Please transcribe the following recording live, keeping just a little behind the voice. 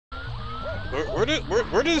Where did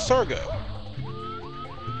the star go?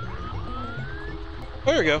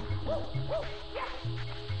 Oh, there we go.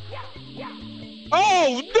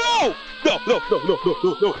 Oh no! No! No! No! No! No!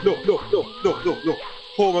 No! No! No! No! No! No! No! No!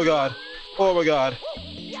 Oh my god! Oh my god!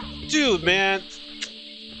 Dude, man,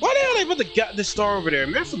 why the hell they put the star over there?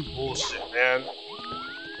 Man, that's some bullshit, man.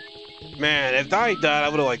 Man, if I died, I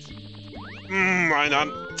would have like. I don't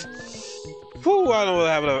know what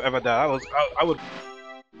happened if I died. I would.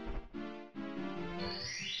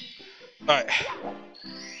 All right.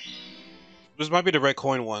 This might be the red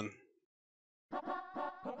coin one.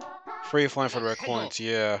 Free flying for the red coins,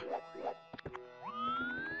 yeah.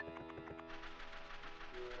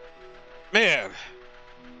 Man,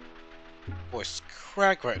 voice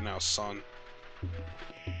crack right now, son.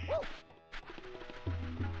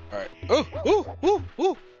 All right. Ooh, ooh, ooh,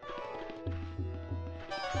 ooh.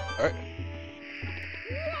 All right.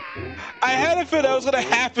 I had a feeling that was gonna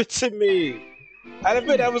happen to me. I had a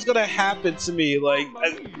feeling that was gonna happen to me. Like,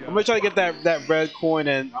 I'm gonna try to get that red coin,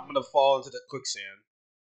 and I'm gonna fall into the quicksand.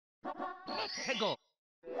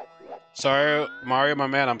 Sorry, Mario, my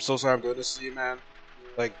man. I'm so sorry I'm doing this to you, man.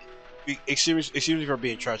 Like, excuse me for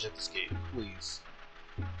being trash at this game, please.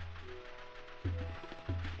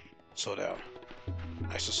 Slow down.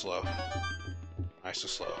 Nice and slow. Nice and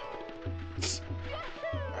slow.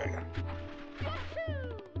 Alright.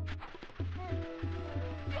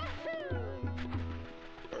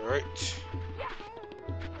 Alright.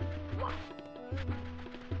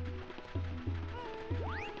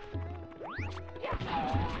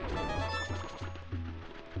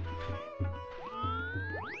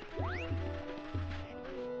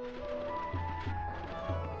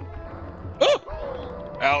 Oh!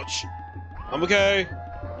 Ouch. I'm okay.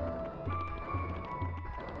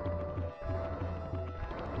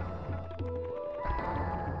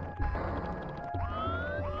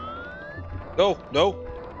 No, no.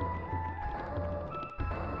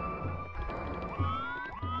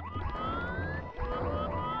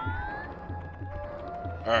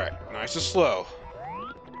 Alright, nice and slow.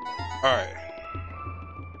 Alright.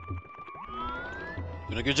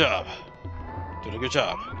 Doing a good job. Doing a good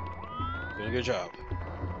job. Doing a good job.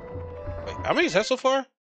 Wait, how many is that so far?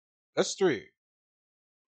 That's 3.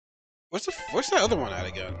 What's that other one at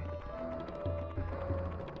again?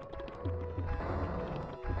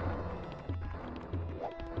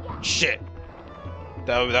 Shit.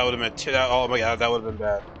 That would have been oh my god, that would have been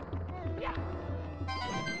bad.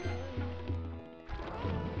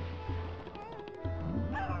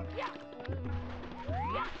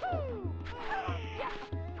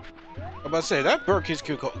 I'm about to say that bird kids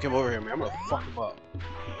came over here, man. I'm gonna fuck him up.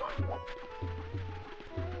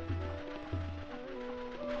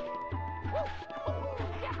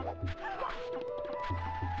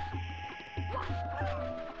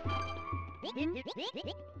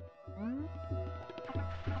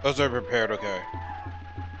 Those are prepared, okay.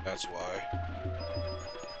 That's why.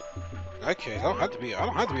 In that case, I don't have to be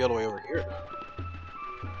all the way over here.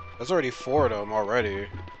 That's already 4 of them already.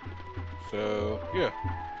 So yeah.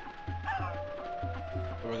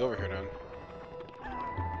 Let me go over here then.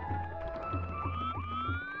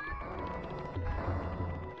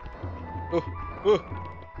 Ooh, ooh.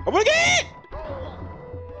 I'm gonna get it!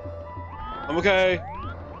 I'm okay.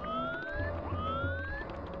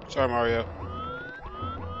 Sorry, Mario.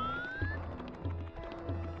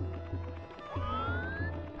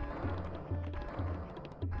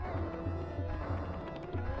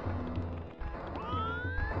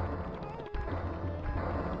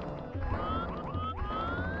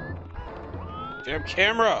 Damn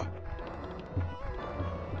camera!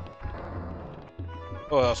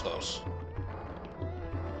 Oh, that was close.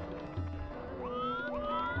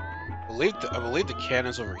 I believe the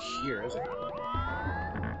cannon's over here, isn't it?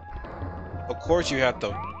 Of course you have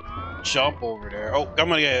to jump over there. Oh, I'm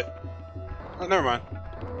gonna get it. Oh, never mind.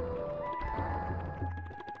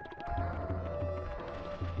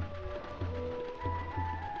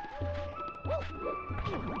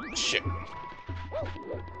 Shit.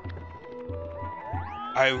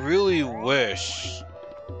 I really wish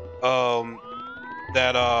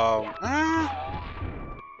that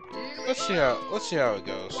let's see how it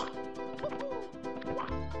goes.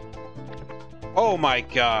 Oh my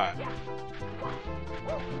god.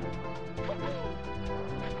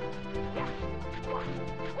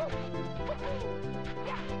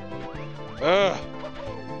 Ugh.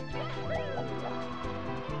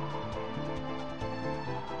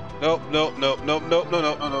 Nope, nope, nope, nope, nope, no,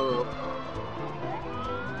 no, no, no, no.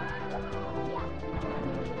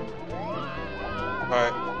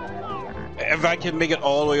 Alright. If I can make it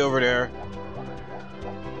all the way over there.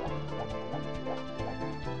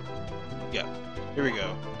 Yep. Here we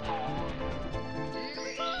go.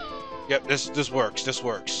 Yep, this works. This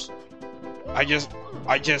works. I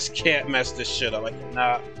just can't mess this shit up. I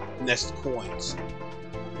cannot miss the coins.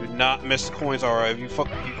 Do not miss the coins, alright? If you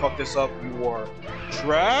fuck this up, you are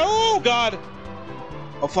oh god!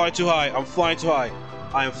 I'm flying too high. I'm flying too high.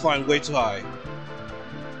 I am flying way too high.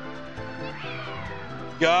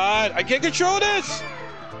 God, I can't control this!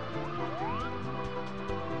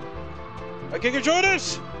 I can't control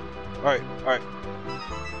this! Alright, alright.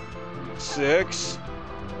 6.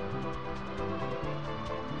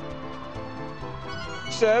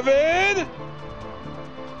 7.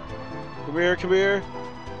 Come here, come here.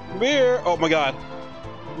 Come here. Oh my god.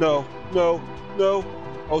 No, no, no.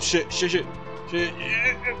 Oh shit, shit, shit. Shit.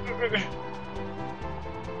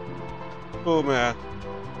 Oh man.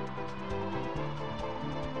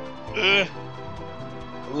 I'm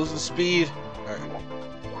losing speed. Alright.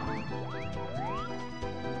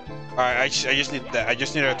 Alright, I just need that. I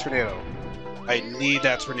just need a tornado. I need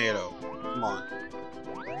that tornado. Come on.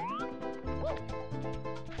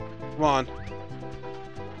 Come on.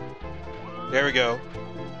 There we go.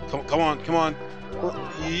 Come on, come on.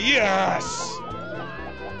 Yes!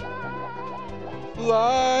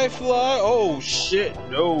 Fly, fly. Oh shit,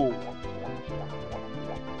 no.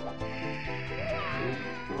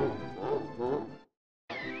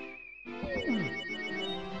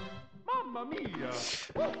 Mamma mia.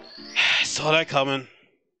 I saw that coming.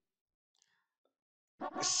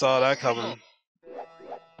 I saw that coming.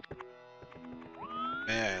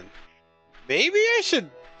 Man. Maybe I should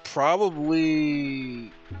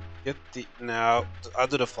probably get the... No, I'll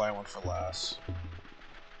do the flying one for last.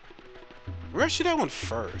 Where should that one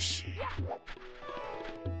first?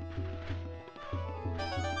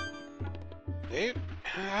 I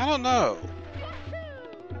don't know.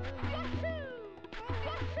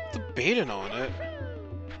 Debating on it.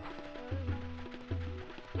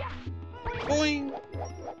 Boing.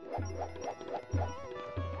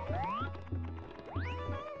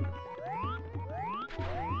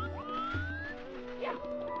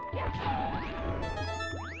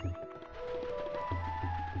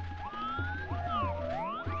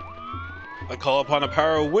 I call upon the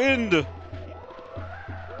power of wind.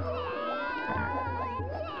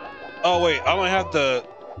 Oh wait, I don't have the...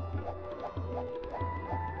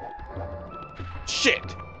 Shit!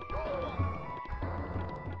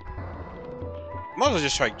 Might as well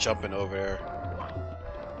just try jumping over there.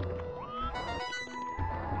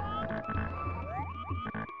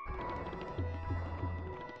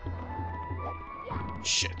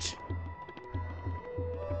 Shit.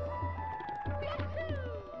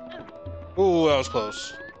 Ooh, that was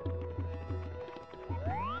close.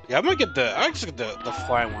 Yeah, I just get the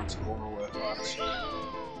flying ones over with, honestly.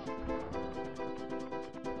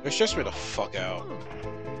 It stressed me the fuck out.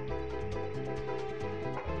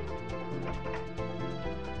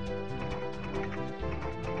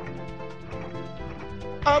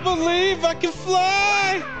 I believe I can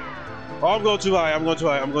fly! Oh, I'm going too high, I'm going too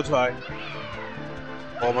high, I'm going too high.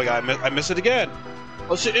 Oh my god, I missed it again.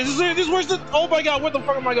 Oh shit, is this worse than... Oh my god, where the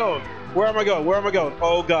fuck am I going? Where am I going? Where am I going?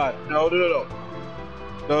 Oh god, no, no, no, no.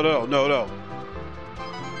 No, no, no, no.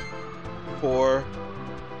 4.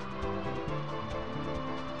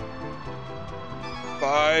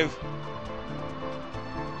 5.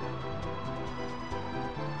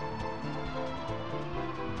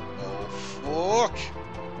 Oh, fuck.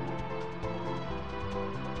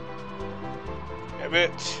 Damn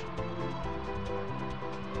it.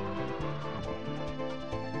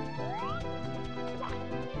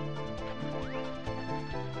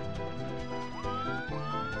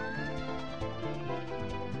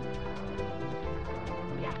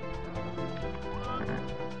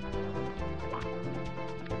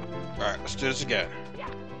 Alright, let's do this again.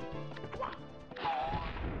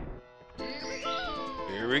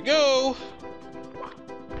 Here we go.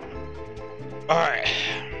 Alright.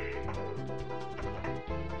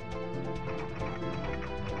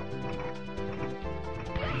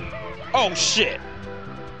 Oh shit!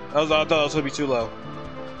 I thought it was gonna be too low.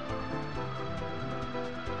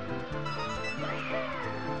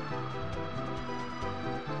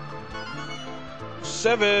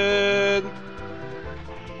 Seven.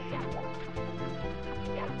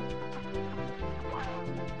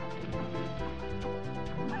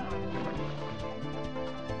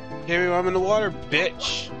 Give me while I'm in the water,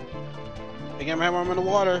 bitch. I can't have while I'm in the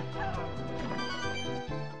water.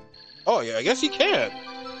 Oh yeah, I guess you can.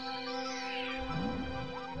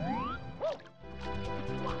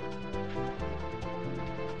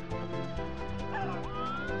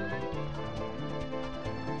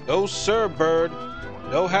 No sir, bird.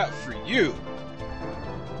 No hat for you.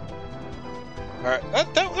 Alright,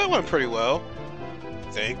 that went pretty well,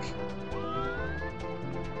 I think.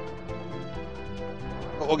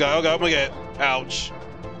 Oh god, I'm gonna get it. Ouch.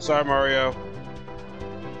 Sorry, Mario.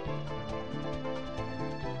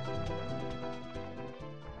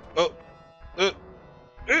 Oh.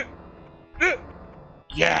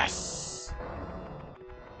 Yes!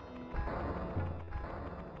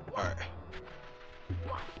 Alright.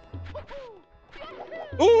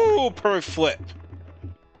 Ooh, perfect flip.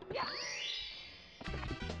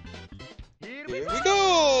 Here we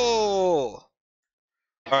go!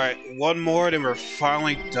 Alright, one more, then we're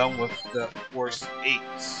finally done with the worst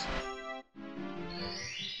 8s.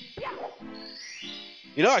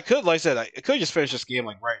 You know, I could, like I said, I could just finish this game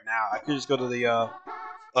like right now. I could just go to the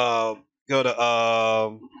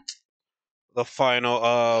the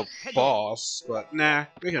final boss, but nah,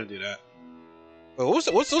 we're gonna do that. Wait,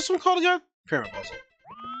 what's this one called again? Pyramid puzzle.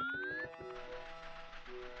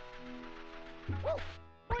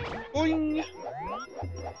 Boing.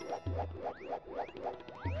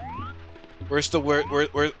 Where's the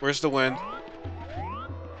where's the wind?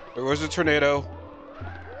 Where's the tornado?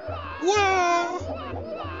 Whoa!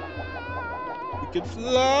 We can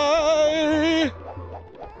fly!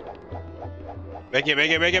 Make it!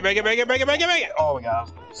 Oh my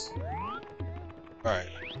god. Alright.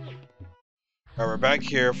 Alright, we're back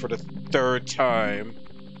here for the 3rd time.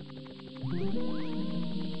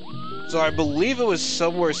 So I believe it was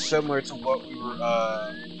somewhere similar to what we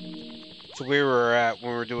were at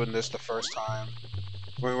when we were doing this the first time.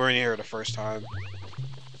 When we were in here the first time.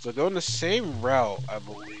 So going the same route, I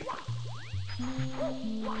believe.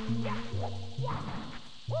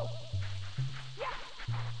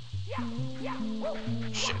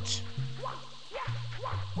 Shit.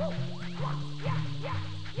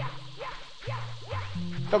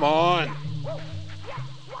 Come on!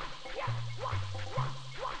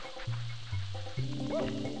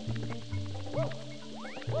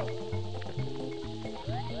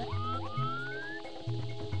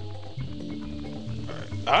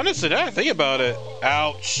 Honestly, now I think about it.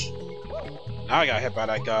 Ouch. Now I got hit by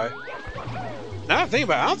that guy. Now I think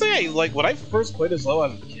about it, I don't think I, like, when I first played this level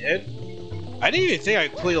as a kid, I didn't even think I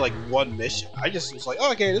played, like, one mission. I just was like,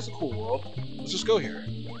 oh, okay, this is a cool world. Let's just go here.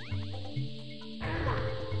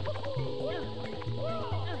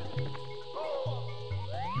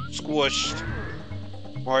 Squished.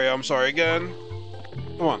 Mario, I'm sorry again.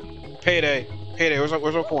 Come on. Payday. Payday, where's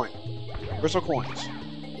our coin? Where's our coins?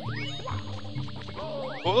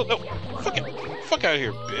 Oh, no. Fuck out of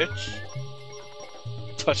here, bitch.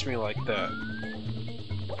 Touch me like that.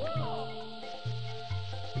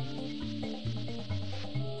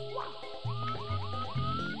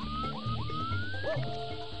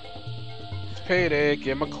 It's payday,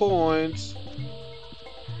 get my coins.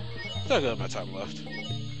 Still got my time left.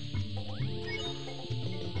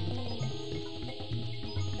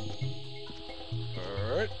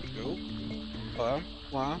 Alright, go.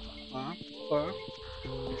 Climb.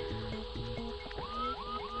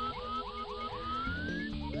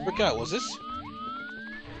 Forgot, was this?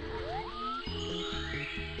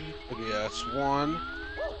 Okay, yeah, that's one.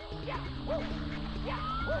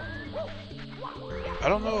 I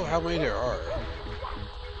don't know how many there are.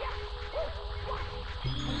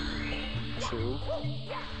 2.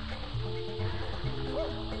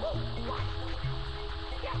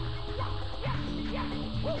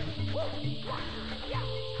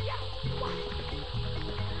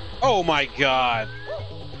 Oh my god!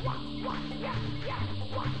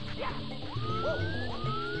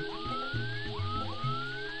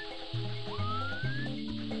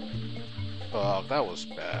 Oh, that was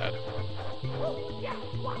bad.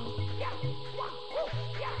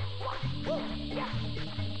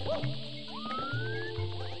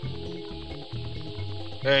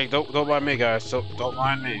 Hey, don't mind me, guys. Don't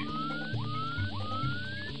mind me.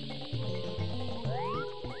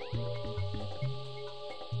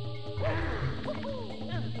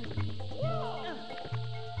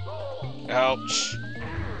 Ouch.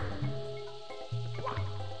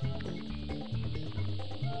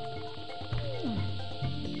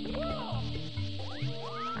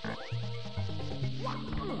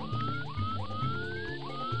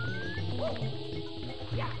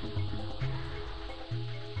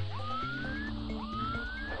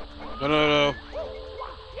 No.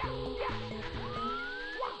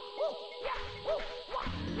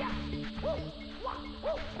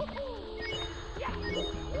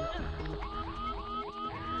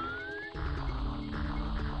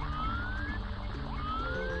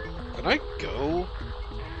 Can I go?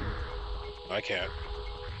 I can't.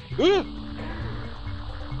 Ooh!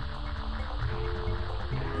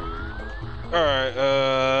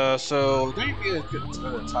 Alright, So do you think it could to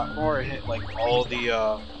the top more and hit like all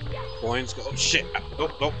the coins? Oh shit!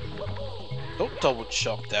 Don't double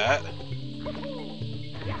jump that.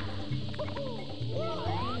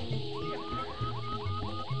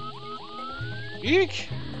 Eek!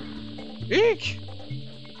 Eek!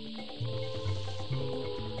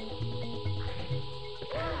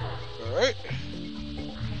 Alright.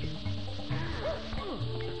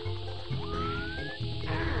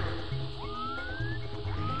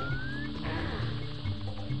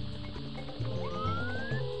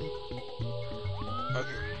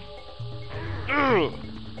 Okay. Ugh.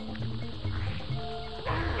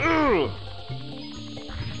 Ugh.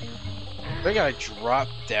 I think I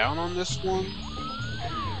dropped down on this one.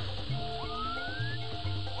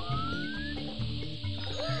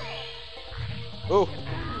 Oh.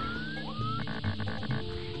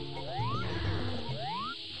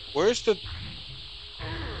 Where's the...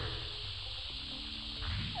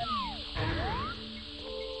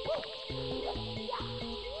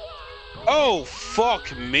 Oh,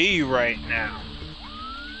 fuck me right now.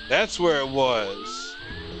 That's where it was.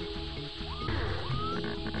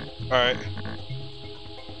 Alright.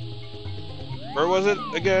 Where was it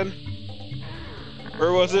again?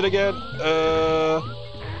 Where was it again?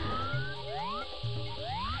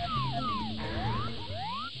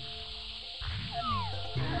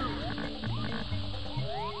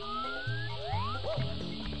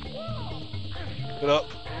 Get up.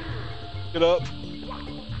 Get up.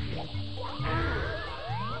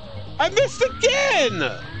 I missed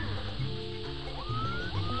again!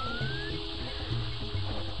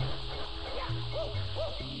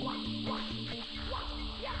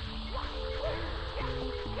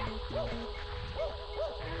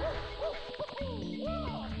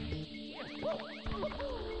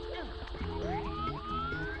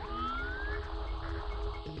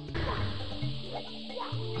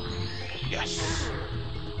 Yes.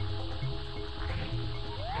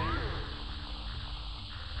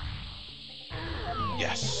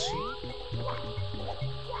 Yes.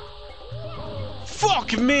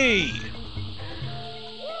 Fuck me!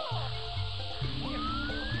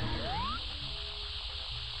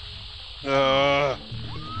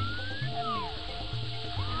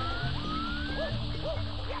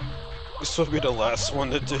 This will be the last one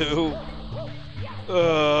to do.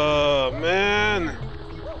 Man.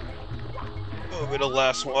 This will be the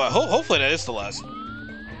last one. Hopefully that is the last one.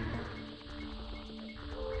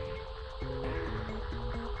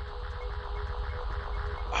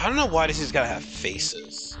 I don't know why this has gotta have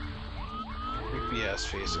faces. Creepy ass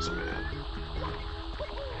faces, man.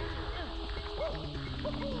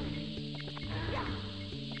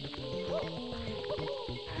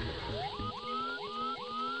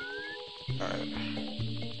 Alright.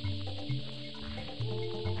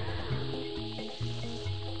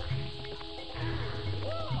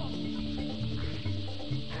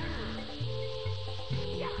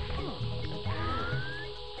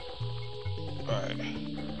 Alright.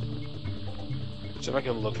 See if I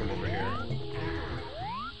can look from over here.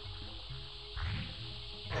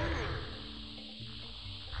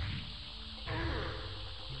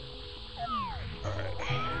 Alright.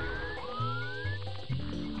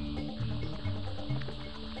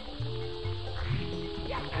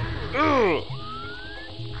 Ugh!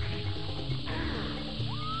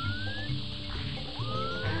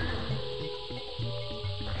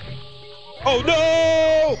 Oh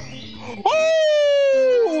no!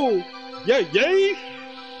 Oh! Yay!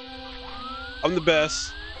 I'm the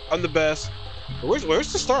best. I'm the best.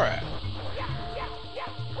 Where's the star at?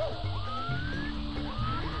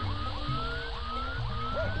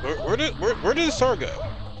 Where did the star go?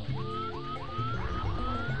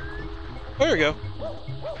 Oh, there we go.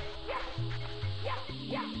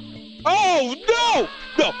 Oh no!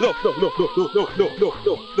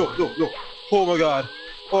 No! Oh my god!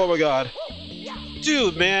 Oh my god!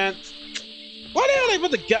 Dude, man! Why the hell they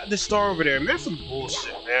put the star over there? Man, that's some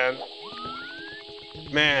bullshit, man.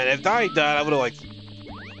 Man, if I died, I would have like.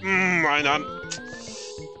 I don't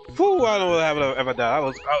know what happened if I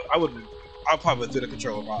died. I probably would do the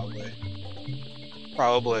controller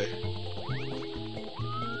probably.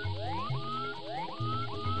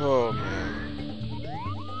 Oh man.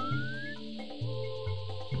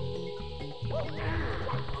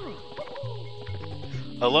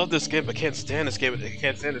 I love this game, but can't stand this game. I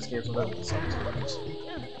can't stand this game, so that sucks.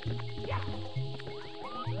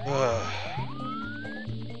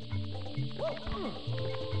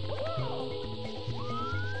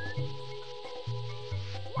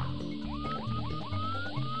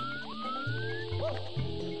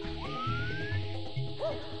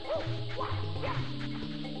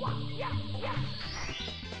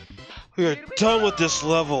 We are done with this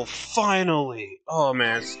level, finally! Oh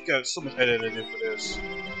man, it's got so much editing to do for this.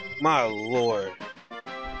 My lord.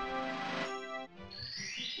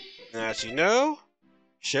 As you know,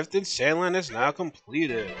 Shift in Sandland is now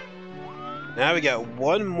completed. Now we got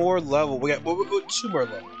one more level. We got two more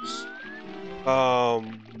levels.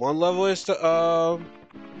 One level is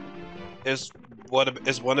one of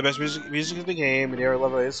the best music in the game, and the other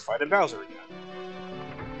level is fighting Bowser again.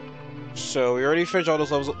 So we already finished all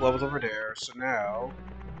those levels over there. So now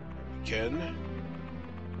we can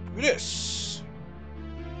do this.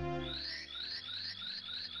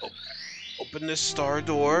 Open this star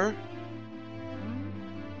door.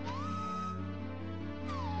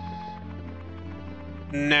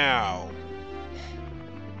 Now,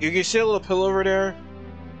 you can see a little pillar over there.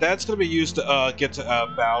 That's gonna be used to get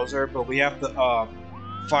to Bowser, but we have to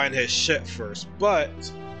find his shit first. But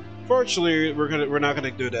fortunately, we're not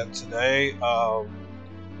gonna do that today.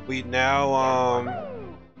 We now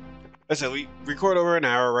I said we record over an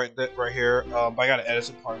hour right here. But I gotta edit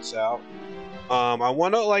some parts out. I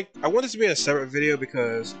want this to be a separate video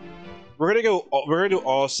because we're gonna do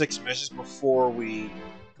all 6 missions before we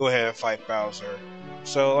go ahead and fight Bowser.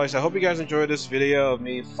 So, like I said, I hope you guys enjoyed this video of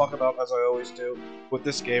me fucking up as I always do with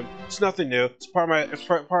this game. It's nothing new. It's part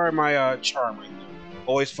of my charm right now.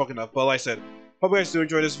 Always fucking up. But like I said, hope you guys do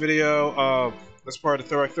enjoy this video. That's part of the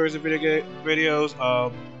Throwback Thursday videos. I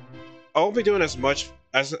won't be doing as much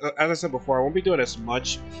as I said before. I won't be doing as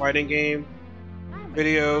much fighting game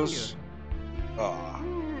videos.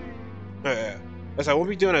 As I won't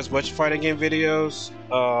be doing as much fighting game videos.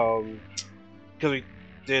 Because we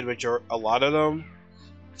did a lot of them.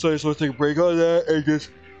 So I just want to take a break on that and just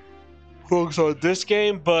focus on this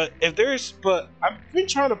game. But I've been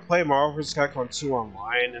trying to play Marvel vs. Capcom 2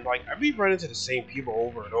 online, and like I've been running into the same people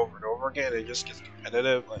over and over and over again, and it just gets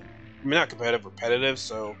competitive. Like, I mean, not competitive, repetitive.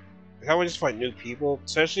 So I want to just find new people,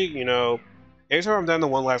 especially every time I'm down to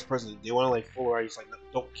one last person, they want to like fool around. Just like,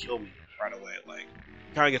 don't kill me right away. Like,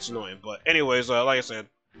 kind of gets annoying. But anyways, like I said,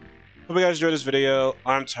 hope you guys enjoyed this video.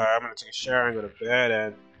 I'm tired. I'm gonna take a shower and go to bed,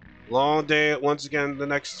 and long day once again the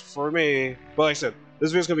next for me. But like I said,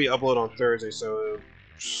 this video's gonna be uploaded on Thursday, so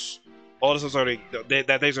all this is already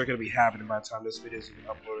that things are gonna be happening by the time this video is gonna be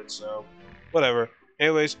uploaded. So whatever.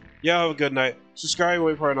 Anyways, y'all have a good night. Subscribe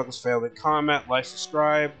when you're part of Knuckles family. Comment, like,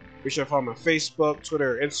 subscribe. Be sure to follow me on Facebook,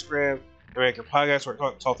 Twitter, Instagram, American Podcast, where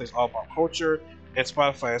I talk things all pop culture, and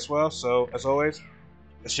Spotify as well. So as always,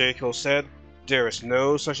 as J. Cole said, there is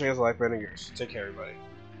no such thing as a life better than yours. Take care, everybody.